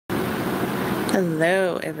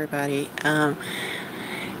Hello everybody.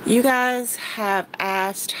 You guys have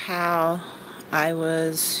asked how I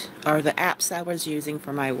was, or the apps I was using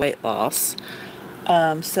for my weight loss.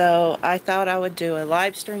 So I thought I would do a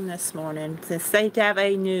live stream this morning since they have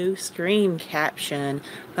a new screen caption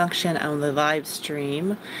function on the live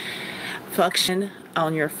stream function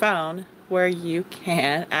on your phone, where you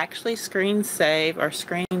can actually screen save or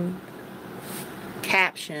screen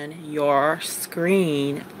caption your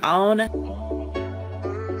screen on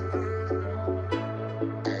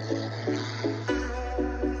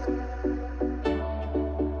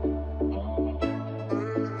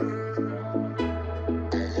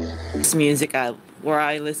music, where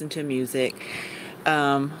I listen to music.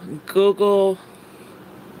 Google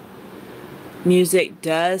Music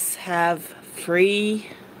does have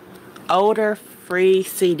older free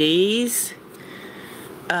CDs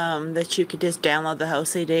that you could just download the whole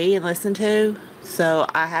CD and listen to. So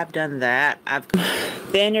I have done that.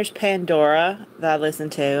 Then there's Pandora that I listen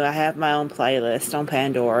to. I have my own playlist on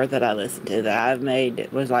Pandora that I listen to that I've made.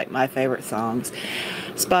 It was like my favorite songs.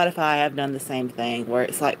 Spotify, I've done the same thing where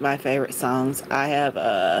it's like my favorite songs. I have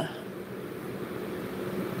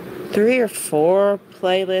 3 or 4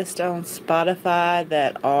 playlists on Spotify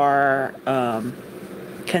that are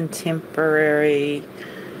contemporary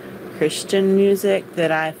Christian music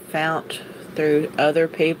that I found through other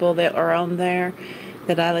people that are on there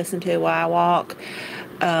that I listen to while I walk.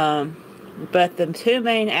 But the 2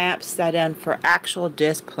 main apps that I done for actual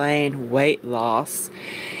just plain weight loss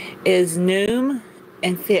is Noom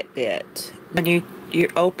and Fitbit. When you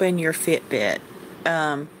open your Fitbit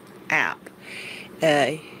app,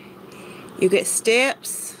 you get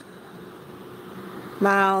steps,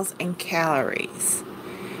 miles, and calories.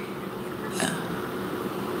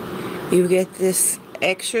 You get this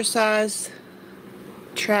exercise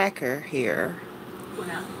tracker here.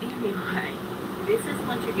 Well, anyway, this is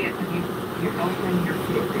what you get when you're opening your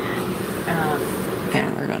Fitbit.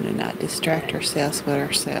 And we're going to not distract ourselves with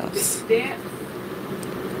ourselves.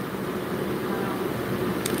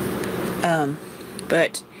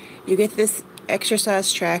 But you get this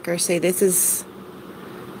exercise tracker. See, this is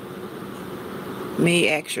me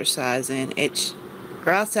exercising. It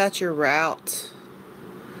routes out your route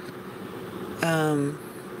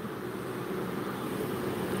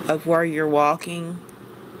of where you're walking,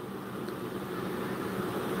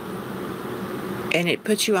 and it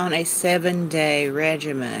puts you on a 7-day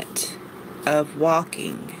regiment of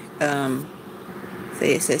walking.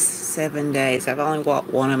 See, it says 7 days. I've only walked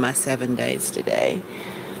one of my 7 days today.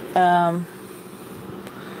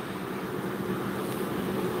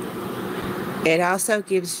 It also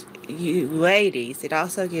gives you, ladies, it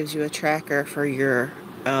also gives you a tracker for your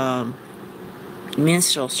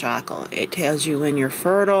menstrual cycle. It tells you when you're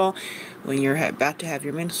fertile, when you're about to have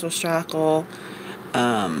your menstrual cycle.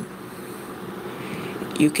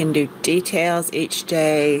 You can do details each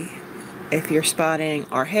day if you're spotting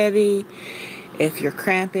or heavy, if you're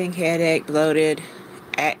cramping, headache, bloated,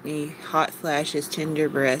 acne, hot flashes, tender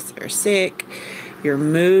breasts, or sick, your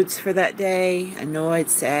moods for that day, annoyed,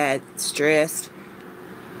 sad, stressed,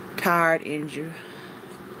 tired, injured.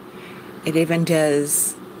 It even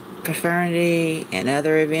does paternity and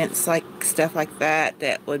other events, like stuff like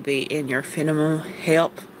that would be in your minimum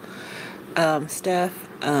help stuff.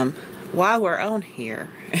 While we're on here,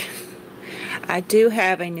 I do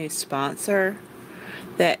have a new sponsor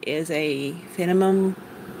that is a minimum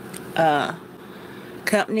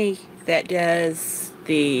company that does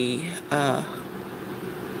the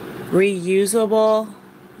reusable,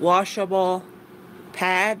 washable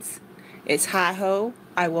pads. It's 𝐊𝐢𝐿.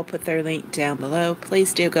 I will put their link down below.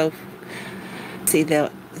 Please do go see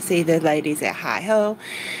the ladies at 𝐊𝐿,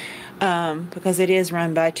 because it is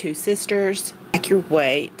run by 2 sisters. Like your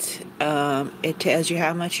weight, it tells you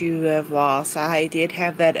how much you have lost. I did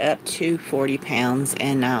have that up to 40 pounds,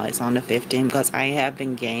 and now it's on to 15 because I have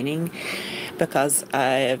been gaining because I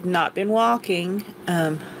have not been walking.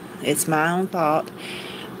 It's my own fault.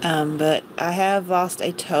 But I have lost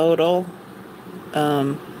a total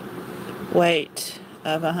weight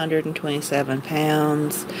of 127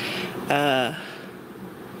 pounds. And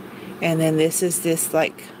then this is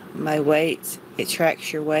like my weight. It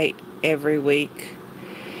tracks your weight every week.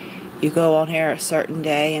 You go on here a certain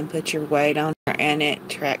day and put your weight on there, and it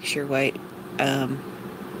tracks your weight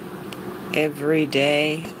every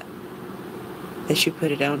day that you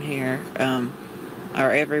put it on here,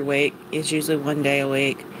 or every week. It's usually 1 day a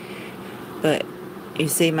week. But you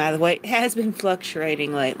see, my weight has been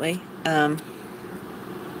fluctuating lately. But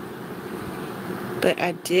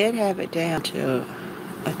I did have it down to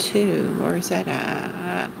a 2. Where is that?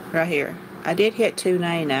 Right here. I did hit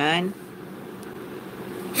 299.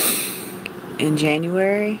 in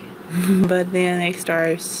January, but then they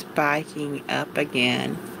started spiking up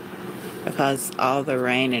again because all the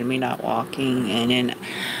rain and me not walking, and then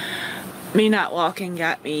me not walking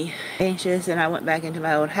got me anxious, and I went back into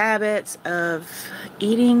my old habits of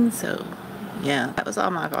eating. So yeah, that was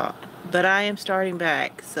all my fault, but I am starting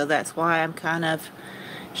back, so that's why I'm kind of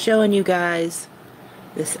showing you guys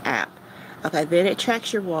this app. Okay, then it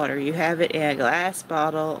tracks your water. You have it in a glass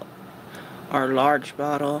bottle or large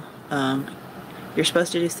bottle. You're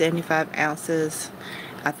supposed to do 75 ounces.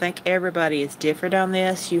 I think everybody is different on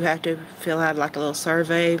this. You have to fill out like a little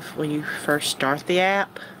survey when you first start the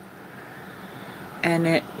app, and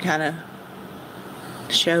it kind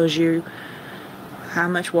of shows you how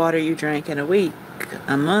much water you drink in a week,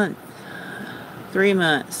 a month, 3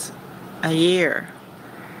 months, a year,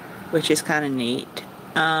 which is kind of neat.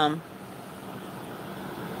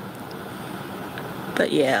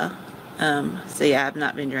 But yeah, see, I've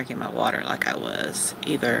not been drinking my water like I was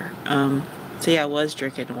either. See, I was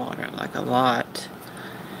drinking water like a lot.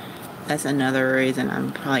 That's another reason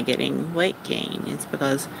I'm probably getting weight gain. It's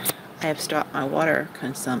because I have stopped my water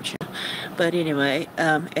consumption. But anyway,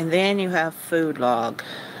 and then you have food log,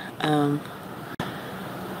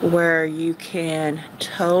 where you can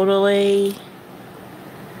totally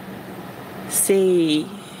see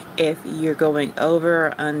if you're going over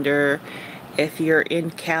or under, if you're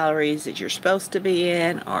in calories that you're supposed to be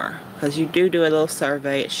in, or because you do a little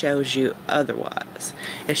survey, it shows you otherwise.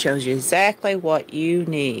 It shows you exactly what you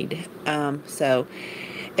need. So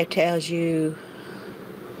it tells you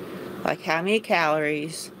like how many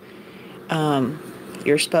calories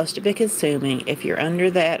you're supposed to be consuming. If you're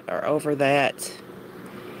under that or over that,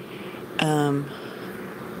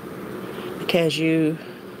 it tells you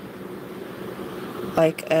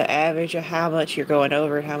like an average of how much you're going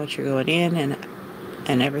over and how much you're going in,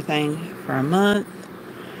 and everything for a month.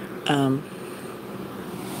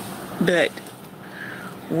 But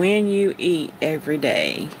when you eat every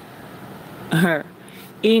day, or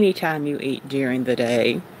anytime you eat during the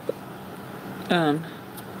day,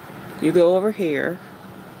 you go over here,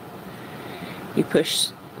 you push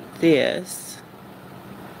this,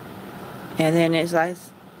 and then it's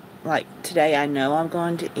like today I know I'm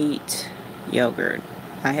going to eat yogurt.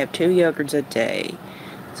 I have 2 yogurts a day,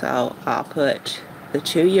 so I'll put the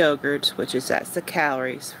 2 yogurts, which is that's the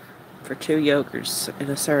calories for 2 yogurts in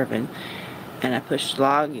a serving, and I push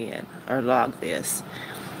log in, or log this,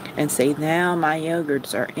 and see now my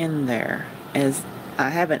yogurts are in there. As I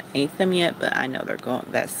haven't ate them yet, but I know they're going,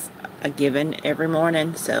 that's a given every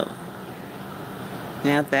morning, so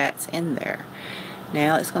now that's in there.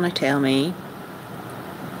 Now it's going to tell me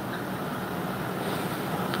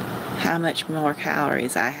how much more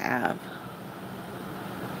calories I have.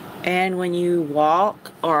 And when you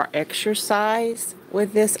walk or exercise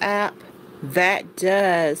with this app, that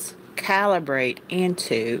does calibrate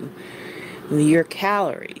into your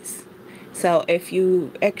calories. So if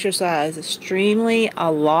you exercise extremely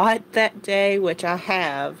a lot that day, which I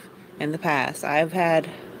have in the past, I've had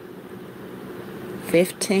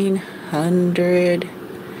 1,500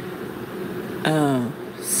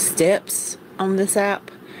 steps on this app.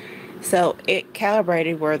 So it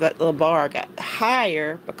calibrated where that little bar got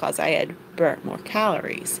higher because I had burnt more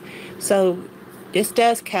calories. So this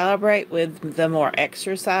does calibrate with the more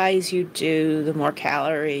exercise you do, the more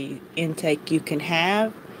calorie intake you can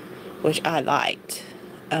have, which I liked.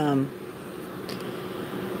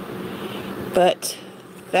 But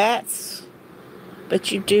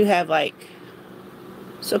you do have like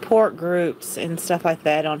support groups and stuff like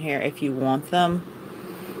that on here if you want them,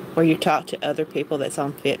 where you talk to other people that's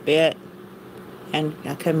on Fitbit, and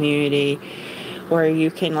a community where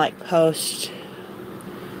you can like post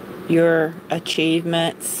your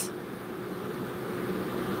achievements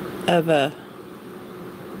of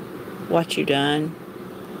what you done.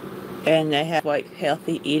 And they have like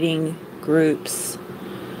healthy eating groups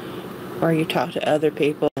where you talk to other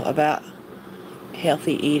people about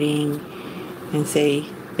healthy eating and see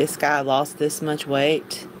this guy lost this much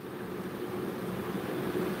weight.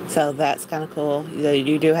 So that's kind of cool.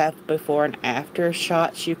 You do have before and after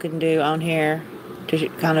shots you can do on here to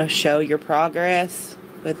kind of show your progress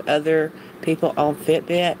with other people on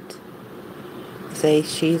Fitbit. See,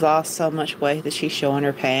 she lost so much weight that she's showing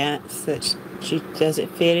her pants that she doesn't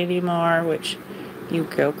fit anymore, which you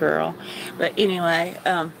go girl. But anyway,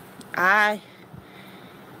 I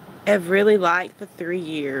have really liked the 3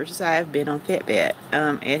 years I've been on Fitbit.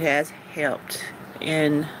 It has helped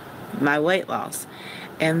in my weight loss.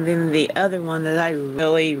 And then the other one that I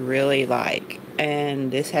really, really like,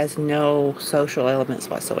 and this has no social elements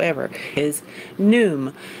whatsoever, is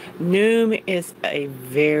Noom. Noom is a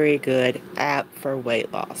very good app for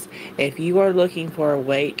weight loss. If you are looking for a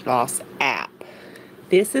weight loss app,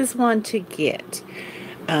 this is one to get.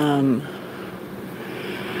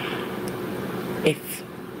 If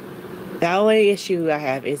the only issue I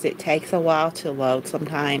have is it takes a while to load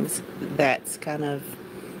sometimes. That's kind of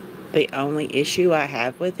the only issue I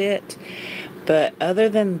have with it. But other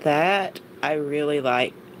than that, I really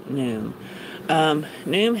like Noom.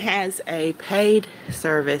 Noom has a paid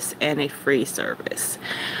service and a free service.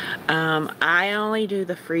 I only do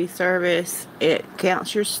the free service. It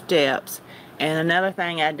counts your steps. And another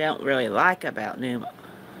thing I don't really like about Noom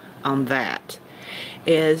on that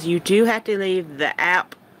is you do have to leave the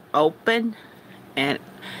app open, and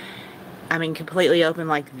I mean completely open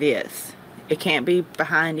like this. It can't be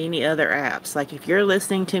behind any other apps. Like if you're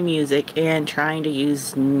listening to music and trying to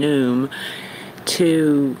use Noom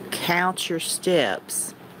to count your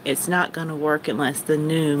steps, it's not going to work unless the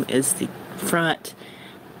Noom is the front.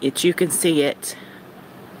 You can see it.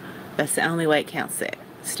 That's the only way it counts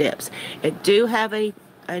steps. It do have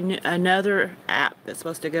another app that's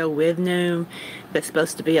supposed to go with Noom that's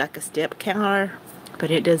supposed to be like a step counter,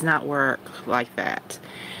 but it does not work like that.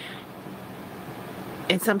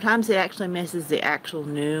 And sometimes it actually messes the actual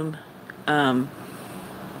Noom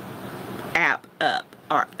app up.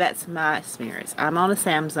 Or that's my experience. I'm on a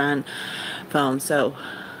Samsung phone, so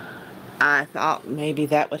I thought maybe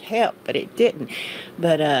that would help, but it didn't.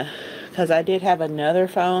 But because I did have another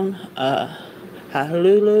phone,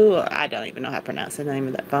 Halulu, I don't even know how to pronounce the name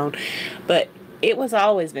of that phone, but it was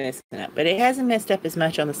always messing up. But it hasn't messed up as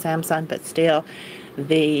much on the Samsung, but still,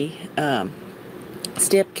 the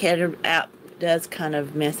step counter app does kind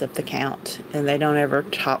of mess up the count, and they don't ever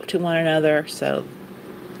talk to one another. So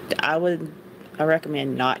I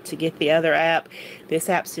recommend not to get the other app. This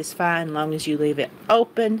app's just fine as long as you leave it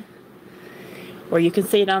open where you can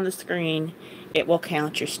see it on the screen. It will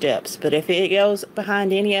count your steps. But if it goes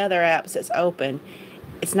behind any other apps that's open,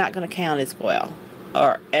 it's not going to count as well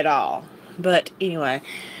or at all. But anyway,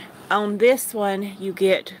 on this one you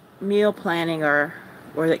get meal planning, or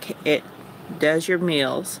where it does your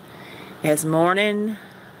meals. It has morning,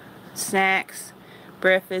 snacks,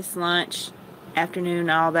 breakfast, lunch, afternoon,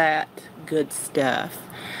 all that good stuff.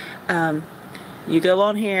 You go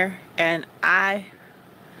on here, and I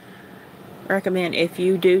recommend if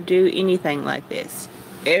you do anything like this,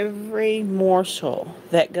 every morsel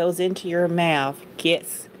that goes into your mouth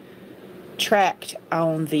gets tracked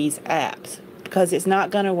on these apps, because it's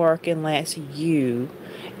not going to work unless you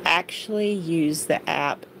actually use the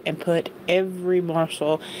app and put every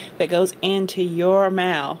morsel that goes into your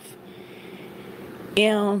mouth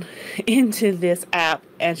into this app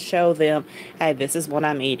and show them, hey, this is what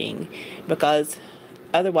I'm eating, because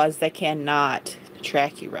otherwise they cannot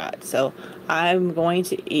track you right. So I'm going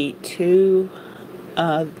to eat 2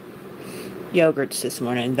 yogurts this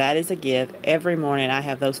morning. That is a give. Every morning I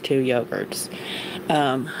have those 2 yogurts.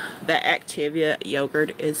 The 𝐿𝐢𝐻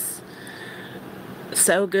yogurt is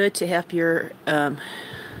so good to help your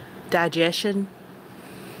digestion.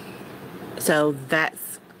 So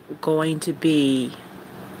that's going to be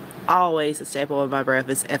always a staple of my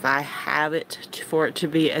breakfast if I have it, for it to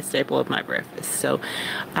be a staple of my breakfast. So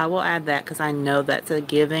I will add that because I know that's a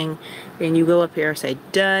giving. Then you go up here and say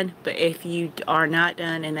done. But if you are not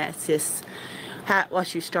done and that's just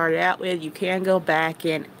what you started out with, you can go back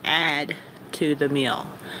and add to the meal.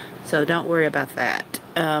 So don't worry about that.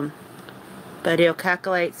 But it'll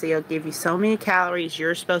calculate, so it'll give you so many calories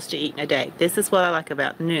you're supposed to eat in a day. This is what I like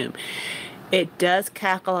about Noom. It does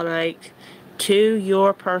calculate to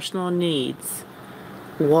your personal needs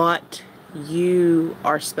what you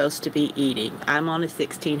are supposed to be eating. I'm on a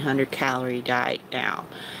 1,600 calorie diet now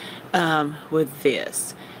with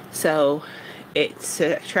this. So it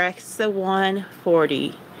subtracts the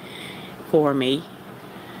 140 for me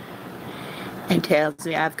and tells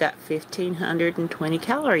me I've got 1,520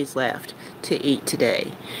 calories left to eat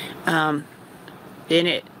today. Then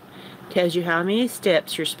it tells you how many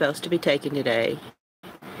steps you're supposed to be taking today.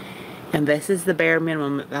 And this is the bare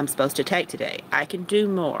minimum that I'm supposed to take today. I can do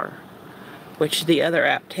more, which the other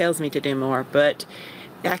app tells me to do more, but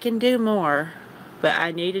I can do more, but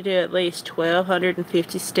I need to do at least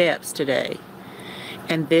 1,250 steps today.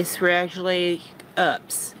 And this gradually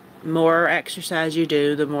ups. More exercise you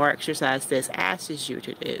do, the more exercise this asks you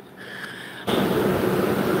to do.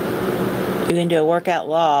 You can do a workout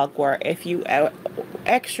log where if you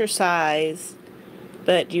exercise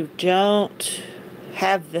but you don't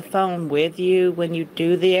have the phone with you when you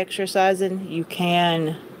do the exercising, you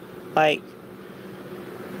can like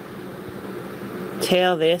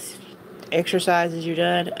tell this exercises you've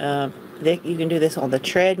done. You can do this on the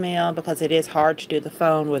treadmill because it is hard to do the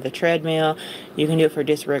phone with a treadmill. You can do it for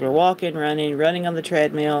just regular walking, running on the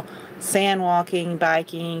treadmill, sand walking,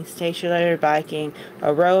 biking, stationary biking,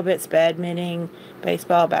 aerobics, badminton,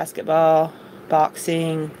 baseball, basketball,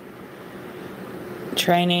 boxing,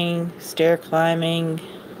 training, stair climbing,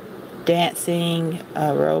 dancing,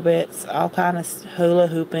 aerobics, all kind of hula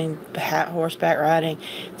hooping, horseback riding.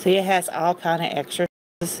 See, it has all kind of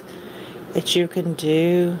exercises that you can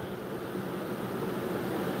do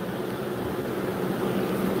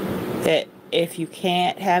that if you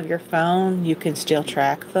can't have your phone, you can still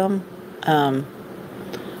track them. I'm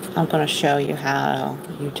going to show you how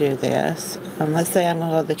you do this. Let's say I'm going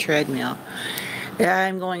to go to the treadmill.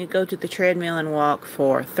 I'm going to go to the treadmill and walk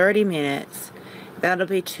for 30 minutes. That'll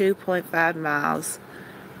be 2.5 miles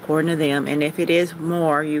according to them. And if it is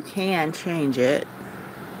more, you can change it.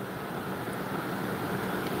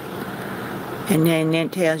 And then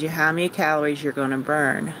it tells you how many calories you're going to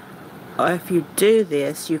burn. If you do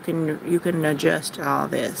this, you can adjust all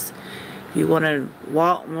this. If you want to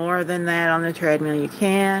walk more than that on the treadmill, you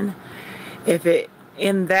can. If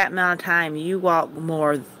in that amount of time you walk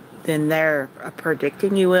more than they're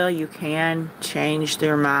predicting you will, you can change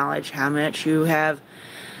their mileage, how much you have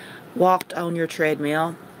walked on your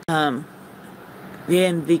treadmill. Then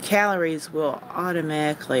the calories will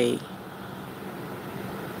automatically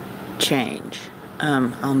change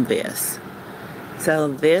on this. So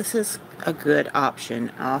this is a good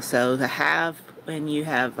option also to have when you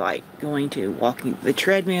have like going to walking the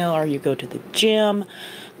treadmill or you go to the gym,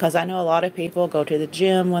 because I know a lot of people go to the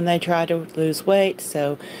gym when they try to lose weight,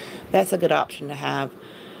 so that's a good option to have.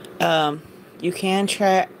 You can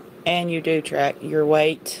track, and you do track your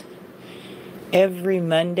weight every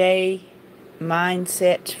Monday. Mine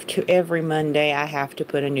set to every Monday I have to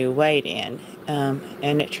put a new weight in,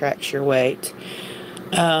 and it tracks your weight.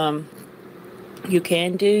 You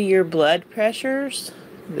can do your blood pressures.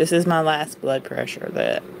 This is my last blood pressure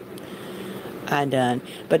that I done.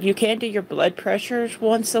 But you can do your blood pressures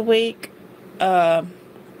once a week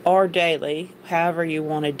or daily, however you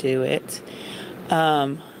want to do it.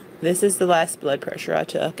 This is the last blood pressure I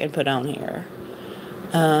took and put on here.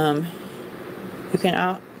 You can,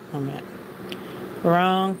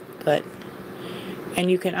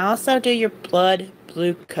 and you can also do your blood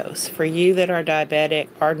glucose. For you that are diabetic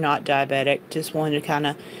or not diabetic, just want to kind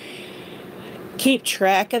of keep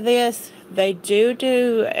track of this. They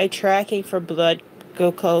do a tracking for blood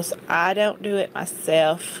glucose. I don't do it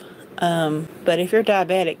myself, but if you're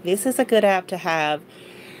diabetic, this is a good app to have,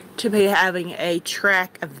 to be having a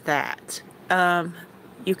track of that.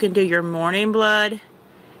 You can do your morning blood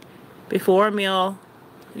before a meal,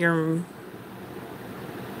 your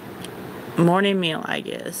morning meal, I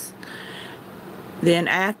guess. Then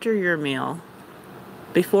after your meal,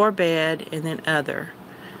 before bed, and then other.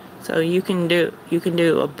 So you can do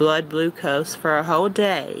a blood glucose for a whole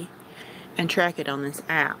day and track it on this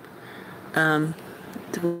app,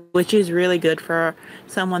 which is really good for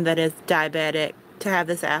someone that is diabetic to have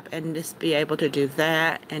this app and just be able to do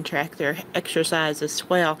that and track their exercise as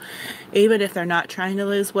well. Even if they're not trying to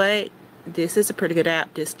lose weight, this is a pretty good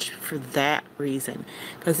app just for that reason,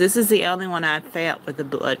 because this is the only one I've found with the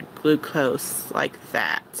blood glucose like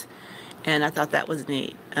that, and I thought that was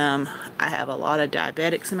neat. I have a lot of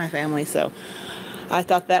diabetics in my family, so I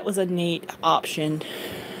thought that was a neat option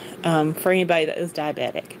for anybody that is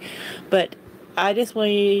diabetic. But I just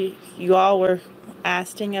wanted, you all were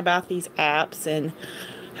asking about these apps and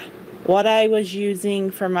what I was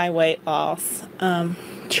using for my weight loss, and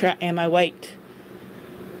my weight,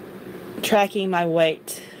 tracking my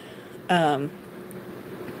weight. So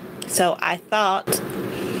I thought,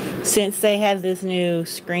 since they have this new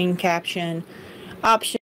screen caption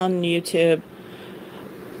option on YouTube,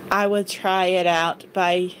 I would try it out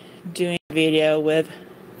by doing a video with,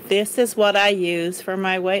 this is what I use for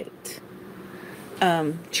my weight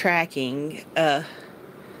tracking.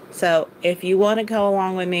 So if you want to go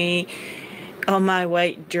along with me on my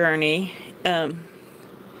weight journey,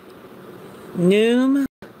 Noom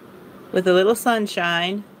with a little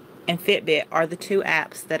sunshine and Fitbit are the two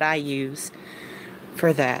apps that I use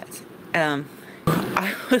for that.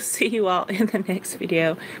 I will see you all in the next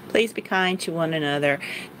video. Please be kind to one another.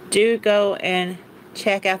 Do go and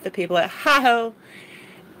check out the people at Hi-Ho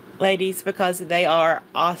ladies, because they are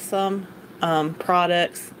awesome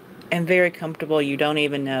products and very comfortable. You don't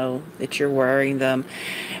even know that you're wearing them.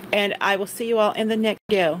 And I will see you all in the next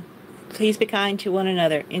video. Please be kind to one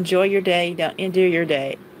another. Enjoy your day. Don't endure your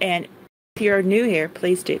day. And if you're new here,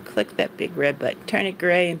 please do click that big red button. Turn it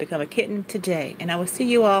gray and become a kitten today. And I will see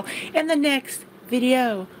you all in the next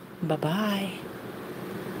video. Bye-bye.